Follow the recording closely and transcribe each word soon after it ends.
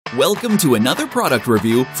Welcome to another product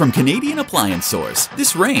review from Canadian Appliance Source.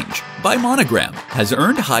 This range, by Monogram, has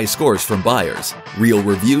earned high scores from buyers. Real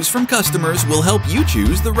reviews from customers will help you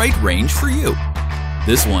choose the right range for you.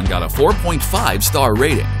 This one got a 4.5-star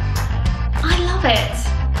rating. I love it!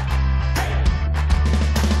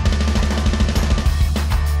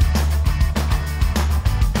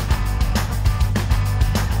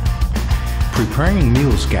 Preparing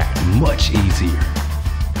meals got much easier.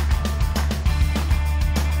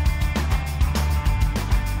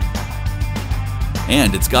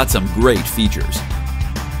 And it's got some great features.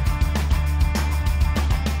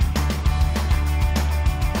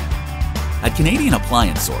 At Canadian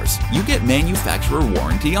Appliance Source, you get manufacturer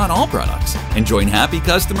warranty on all products and join happy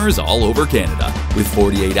customers all over Canada with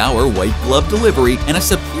 48-hour white glove delivery and a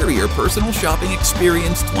superior personal shopping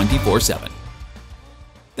experience 24/7.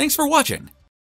 Thanks for watching.